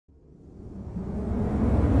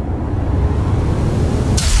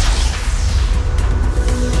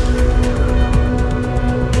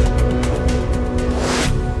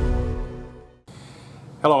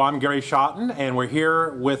Hello, I'm Gary Schotten, and we're here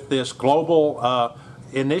with this global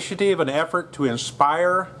initiative and effort to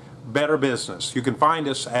inspire better business. You can find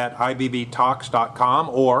us at ibbtalks.com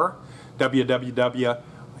or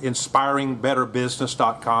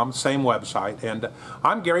www.inspiringbetterbusiness.com, same website. And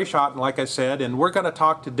I'm Gary Schotten, like I said, and we're going to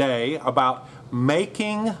talk today about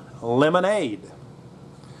making lemonade.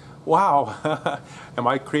 Wow, am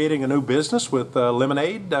I creating a new business with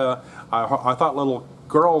lemonade? I thought little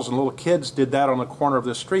girls and little kids did that on the corner of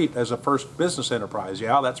the street as a first business enterprise.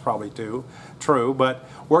 Yeah, that's probably true. But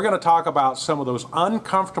we're going to talk about some of those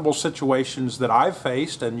uncomfortable situations that I've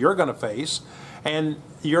faced and you're going to face, and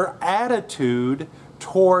your attitude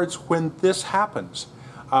towards when this happens.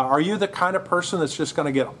 Are you the kind of person that's just going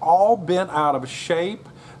to get all bent out of shape?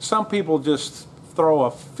 Some people just throw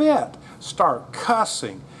a fit, start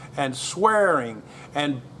cussing and swearing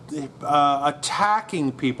and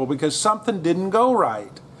attacking people because something didn't go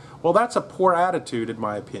right. Well, that's a poor attitude, in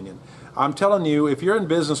my opinion. I'm telling you, if you're in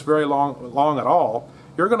business very long at all,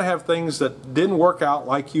 you're going to have things that didn't work out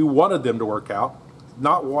like you wanted them to work out,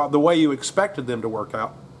 not the way you expected them to work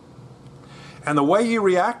out. And the way you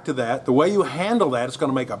react to that, the way you handle that, is going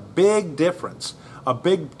to make a big difference. A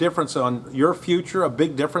big difference on your future, a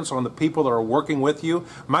big difference on the people that are working with you,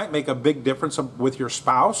 might make a big difference with your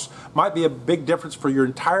spouse, might be a big difference for your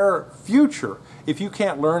entire future if you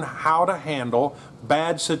can't learn how to handle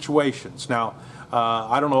bad situations. Now,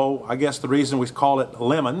 I don't know, I guess the reason we call it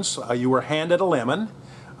lemons, you were handed a lemon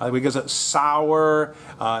because it's sour.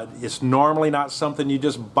 It's normally not something you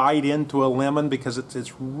just bite into a lemon because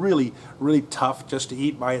it's really, really tough just to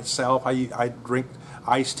eat by itself. I drink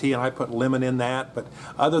iced tea and I put lemon in that, but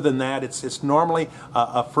other than that, it's normally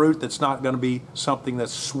a fruit that's not going to be something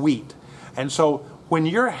that's sweet. And so when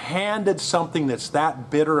you're handed something that's that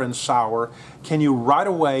bitter and sour, can you right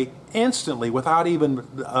away, instantly, without even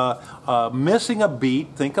missing a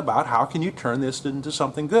beat, think about how can you turn this into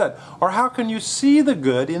something good? Or how can you see the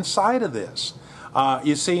good inside of this?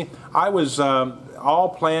 You see, I was all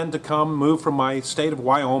planned to move from my state of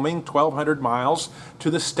Wyoming, 1,200 miles, to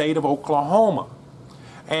the state of Oklahoma.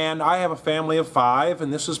 And I have a family of 5,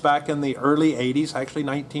 and this is back in the early 80s, actually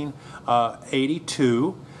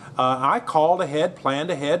 1982. I called ahead, planned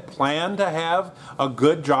to have a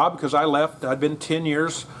good job because I'd been 10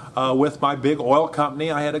 years with my big oil company.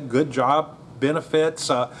 I had a good job, benefits,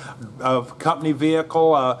 of company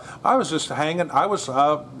vehicle. I was just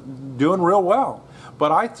doing real well.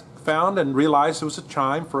 But I found and realized it was a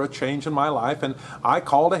time for a change in my life, and I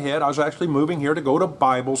called ahead. I was actually moving here to go to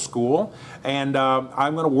Bible school, and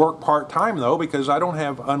I'm going to work part-time though because I don't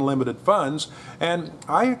have unlimited funds, and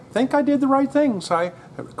I think I did the right things. I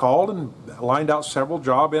called and lined out several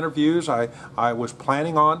job interviews I was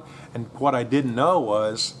planning on, and what I didn't know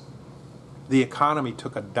was the economy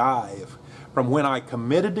took a dive. From when I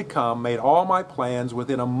committed to come, made all my plans,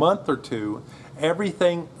 within a month or two,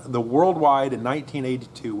 everything, the worldwide in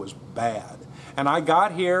 1982 was bad. And I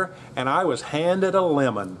got here and I was handed a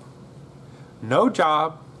lemon. No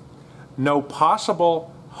job, no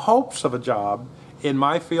possible hopes of a job in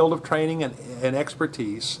my field of training and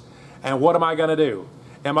expertise. And what am I going to do?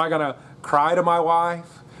 Am I going to cry to my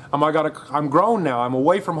wife? I'm grown now. I'm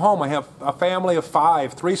away from home. I have a family of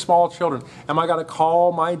 5, 3 small children. Am I going to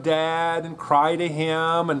call my dad and cry to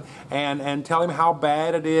him and tell him how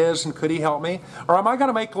bad it is and could he help me? Or am I going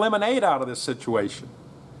to make lemonade out of this situation?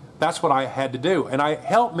 That's what I had to do. And it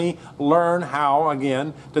helped me learn how,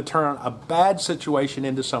 again, to turn a bad situation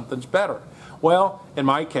into something better. Well, in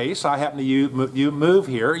my case, I happen to move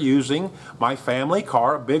here using my family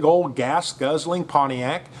car, a big old gas-guzzling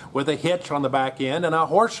Pontiac with a hitch on the back end and a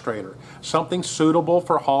horse trailer, something suitable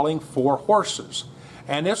for hauling 4 horses.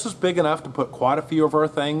 And this is big enough to put quite a few of our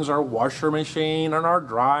things, our washer machine and our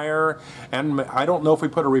dryer, and I don't know if we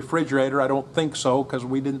put a refrigerator. I don't think so because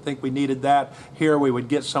we didn't think we needed that here. We would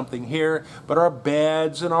get something here, but our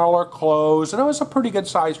beds and all our clothes, and it was a pretty good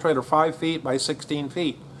size trailer, 5 feet by 16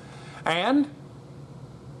 feet. And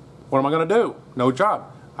what am I going to do? No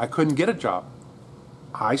job. I couldn't get a job.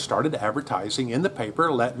 I started advertising in the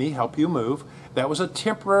paper, "Let me help you move." That was a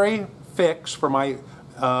temporary fix for my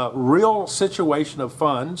real situation of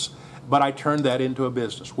funds, but I turned that into a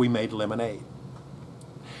business. We made lemonade.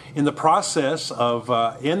 In the process of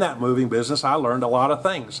in that moving business, I learned a lot of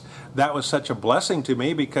things. That was such a blessing to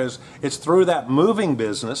me because it's through that moving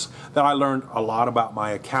business that I learned a lot about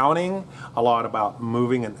my accounting, a lot about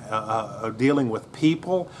moving and dealing with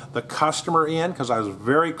people, the customer end, because I was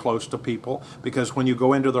very close to people, because when you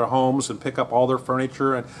go into their homes and pick up all their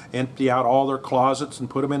furniture and empty out all their closets and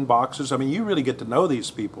put them in boxes, I mean, you really get to know these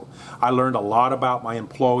people. I learned a lot about my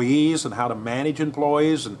employees and how to manage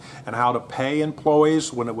employees and how to pay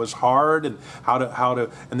employees when it was hard, and how to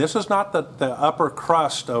and this is not the upper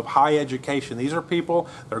crust of high education. These are people,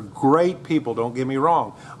 they're great people, don't get me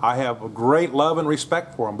wrong. I have a great love and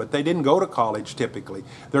respect for them, but they didn't go to college typically.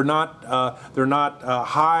 They're not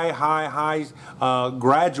high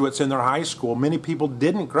graduates in their high school. Many people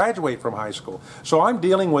didn't graduate from high school. So I'm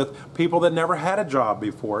dealing with people that never had a job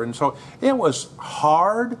before. And so it was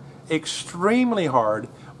hard, extremely hard,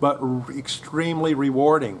 but extremely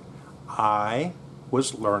rewarding. I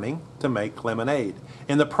was learning to make lemonade.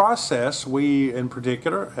 In the process, we, in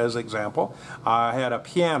particular, as example, had a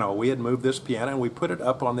piano. We had moved this piano and we put it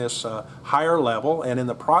up on this higher level, and in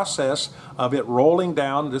the process of it rolling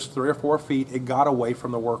down just 3 or 4 feet, it got away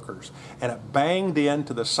from the workers. And it banged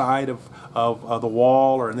into the side of the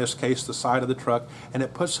wall, or in this case, the side of the truck, and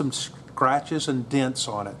it put some scratches and dents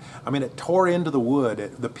on it. I mean, it tore into the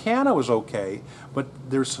wood. The piano was okay, but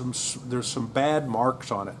there's some bad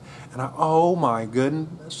marks on it. And oh my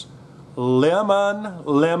goodness, lemon,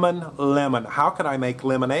 lemon, lemon. How can I make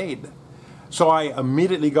lemonade? So I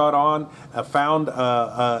immediately got on, found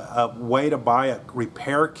a way to buy a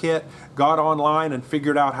repair kit, got online and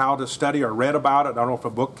figured out how to study or read about it. I don't know if a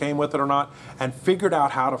book came with it or not, and figured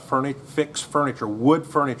out how to fix furniture, wood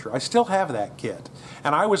furniture. I still have that kit.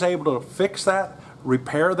 And I was able to fix that,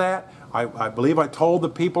 repair that. I believe I told the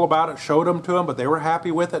people about it, showed them to them, but they were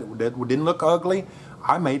happy with it. It didn't look ugly.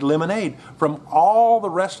 I made lemonade. From all the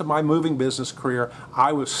rest of my moving business career,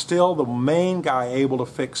 I was still the main guy able to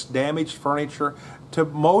fix damaged furniture, to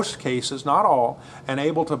most cases, not all, and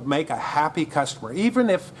able to make a happy customer, even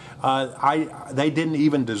if they didn't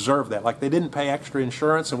even deserve that. Like, they didn't pay extra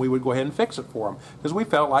insurance, and we would go ahead and fix it for them because we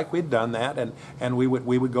felt like we'd done that, and we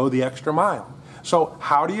would go the extra mile. So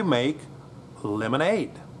how do you make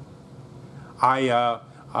lemonade?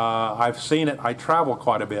 I've seen it. I travel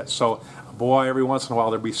quite a bit, so boy, every once in a while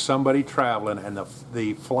there'd be somebody traveling, and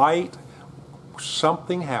the flight,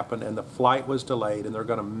 something happened, and the flight was delayed, and they're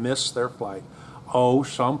going to miss their flight. Oh,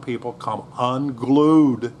 some people come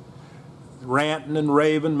unglued, ranting and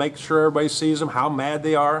raving, make sure everybody sees them, how mad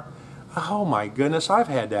they are. Oh my goodness, I've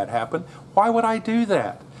had that happen. Why would I do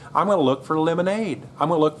that? I'm going to look for lemonade. I'm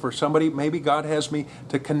going to look for somebody. Maybe God has me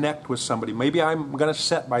to connect with somebody. Maybe I'm going to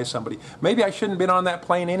sit by somebody. Maybe I shouldn't have been on that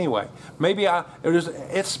plane anyway. Maybe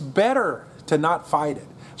it's better to not fight it.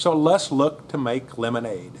 So let's look to make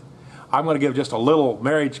lemonade. I'm going to give just a little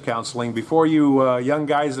marriage counseling. Before you young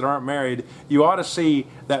guys that aren't married, you ought to see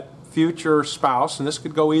that future spouse, and this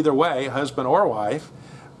could go either way, husband or wife.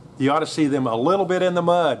 You ought to see them a little bit in the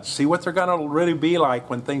mud. See what they're going to really be like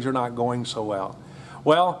when things are not going so well.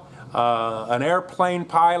 Well, an airplane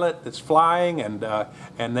pilot that's flying,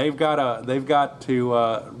 and they've got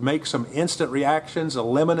to make some instant reactions. A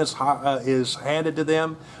lemon is handed to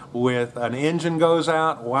them with an engine goes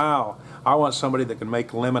out. Wow, I want somebody that can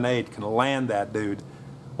make lemonade, can land that dude.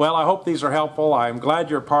 Well, I hope these are helpful. I'm glad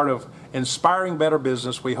you're a part of Inspiring Better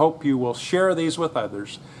Business. We hope you will share these with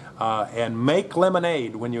others and make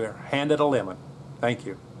lemonade when you're handed a lemon. Thank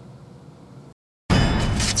you.